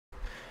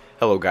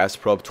Hello guys,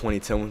 Prob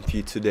 2010 with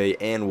you today,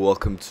 and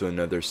welcome to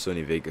another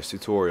Sony Vegas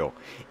tutorial.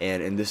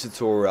 And in this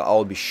tutorial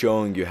I'll be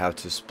showing you how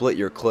to split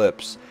your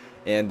clips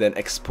and then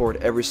export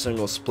every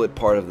single split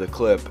part of the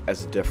clip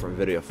as a different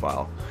video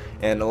file.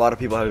 And a lot of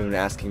people have been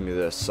asking me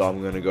this, so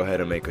I'm going to go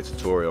ahead and make a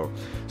tutorial.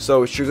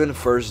 So what you're going to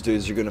first do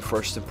is you're going to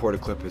first import a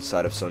clip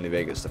inside of Sony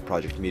Vegas, the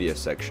project media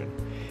section.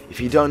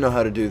 If you don't know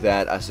how to do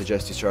that, I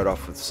suggest you start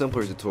off with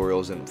simpler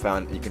tutorials,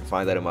 and you can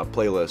find that in my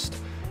playlist,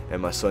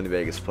 in my Sony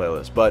Vegas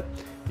playlist. But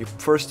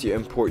first you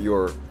import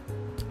your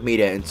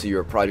media into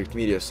your project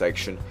media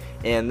section,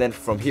 and then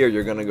from here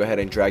you're going to go ahead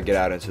and drag it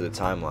out into the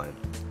timeline.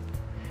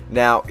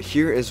 Now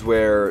here is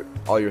where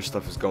all your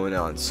stuff is going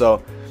on.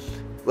 So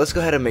let's go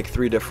ahead and make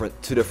two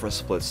different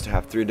splits to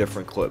have three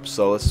different clips.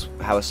 So let's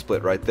have a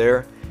split right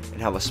there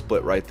and have a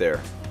split right there,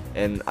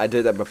 and I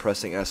did that by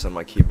pressing S on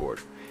my keyboard.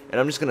 And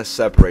I'm just going to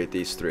separate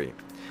these three.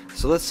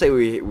 So let's say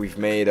we've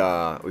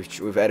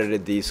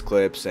edited these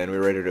clips and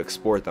we're ready to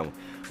export them,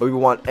 but we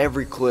want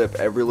every clip,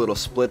 every little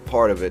split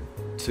part of it,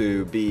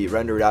 to be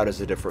rendered out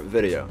as a different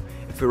video.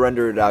 If we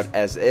render it out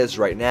as is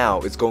right now,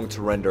 it's going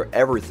to render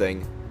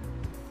everything,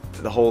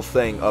 the whole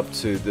thing, up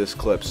to this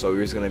clip. So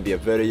there's going to be a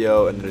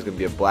video, and there's going to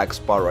be a black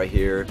spot right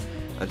here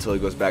until it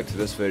goes back to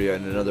this video,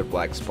 and another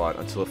black spot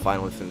until it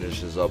finally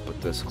finishes up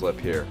with this clip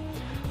here.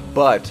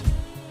 But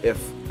if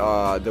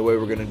the way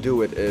we're going to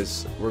do it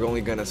is we're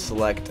only going to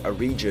select a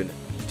region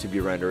to be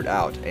rendered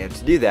out, and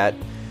to do that,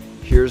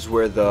 here's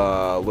where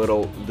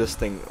this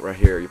thing right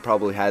here, you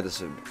probably had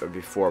this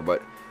before,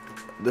 but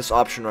this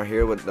option right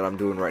here that I'm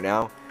doing right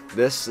now,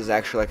 this is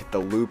actually like the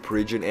loop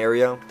region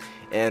area,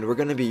 and we're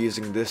going to be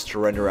using this to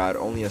render out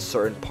only a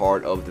certain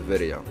part of the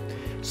video.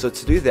 So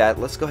to do that,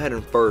 let's go ahead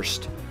and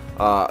first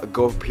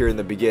go up here in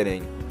the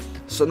beginning.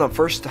 So now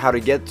first, how to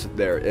get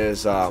there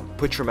is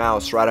put your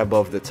mouse right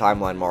above the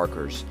timeline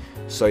markers.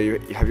 So you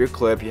have your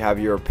clip, you have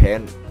your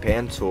pan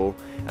tool,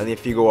 and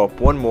if you go up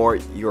one more,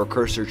 your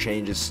cursor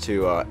changes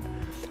to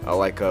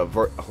like a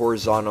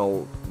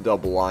horizontal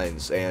double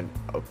lines and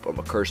a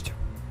cursor.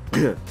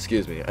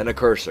 Excuse me, and a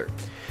cursor.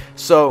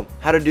 So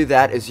how to do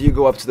that is you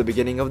go up to the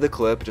beginning of the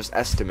clip, just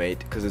estimate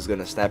because it's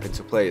gonna snap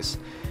into place.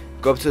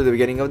 Go up to the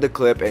beginning of the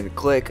clip and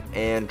click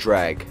and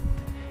drag,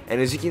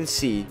 and as you can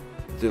see,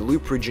 the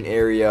loop region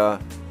area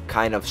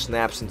kind of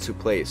snaps into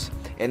place.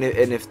 And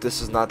if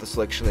this is not the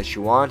selection that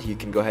you want, you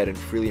can go ahead and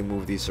freely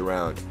move these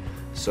around.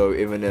 So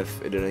even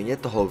if it didn't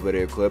get the whole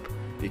video clip,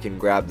 you can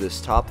grab this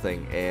top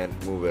thing and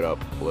move it up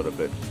a little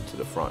bit to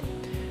the front.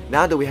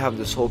 Now that we have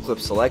this whole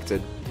clip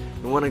selected,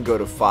 we want to go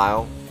to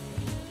File,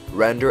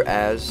 Render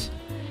As,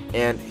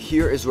 and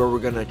here is where we're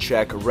going to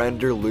check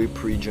Render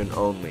Loop Region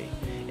Only.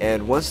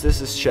 And once this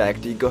is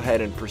checked, you go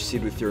ahead and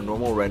proceed with your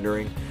normal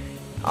rendering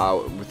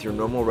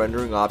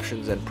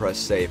options and press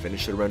save, and it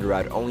should render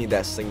out only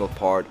that single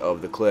part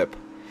of the clip.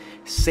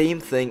 Same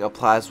thing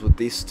applies with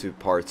these two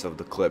parts of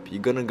the clip.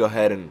 You're gonna go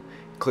ahead and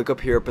click up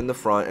here up in the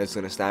front, and it's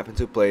gonna snap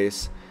into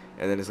place,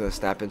 and then it's gonna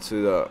snap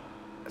into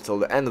until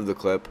the end of the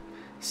clip.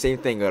 Same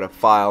thing, go to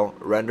File,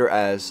 Render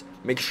As,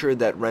 make sure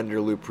that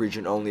Render Loop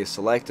Region Only is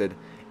selected,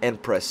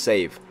 and press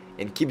save,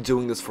 and keep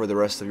doing this for the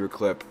rest of your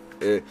clip.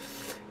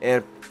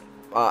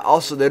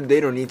 Also, they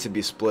don't need to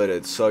be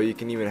splitted, so you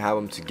can even have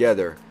them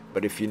together.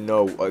 But if you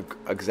know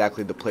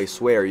exactly the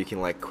place where, you can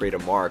like create a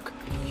mark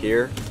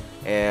here,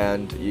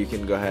 and you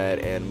can go ahead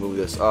and move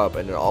this up,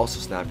 and it'll also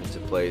snap into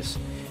place,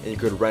 and you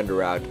could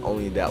render out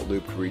only that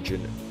looped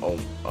region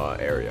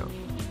area.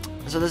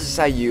 So this is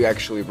how you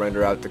actually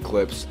render out the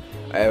clips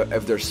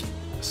if they're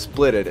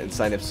splitted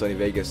inside of Sony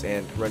Vegas,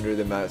 and render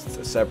them out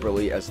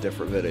separately as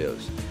different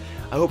videos.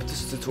 I hope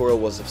this tutorial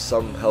was of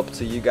some help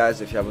to you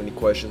guys. If you have any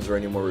questions or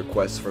any more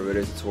requests for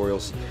video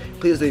tutorials,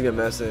 please leave me a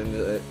message,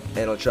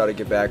 and I'll try to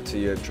get back to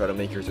you and try to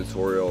make your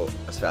tutorial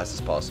as fast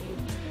as possible.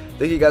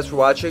 Thank you guys for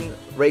watching.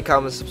 Rate,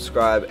 comment,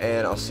 subscribe,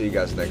 and I'll see you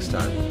guys next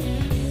time.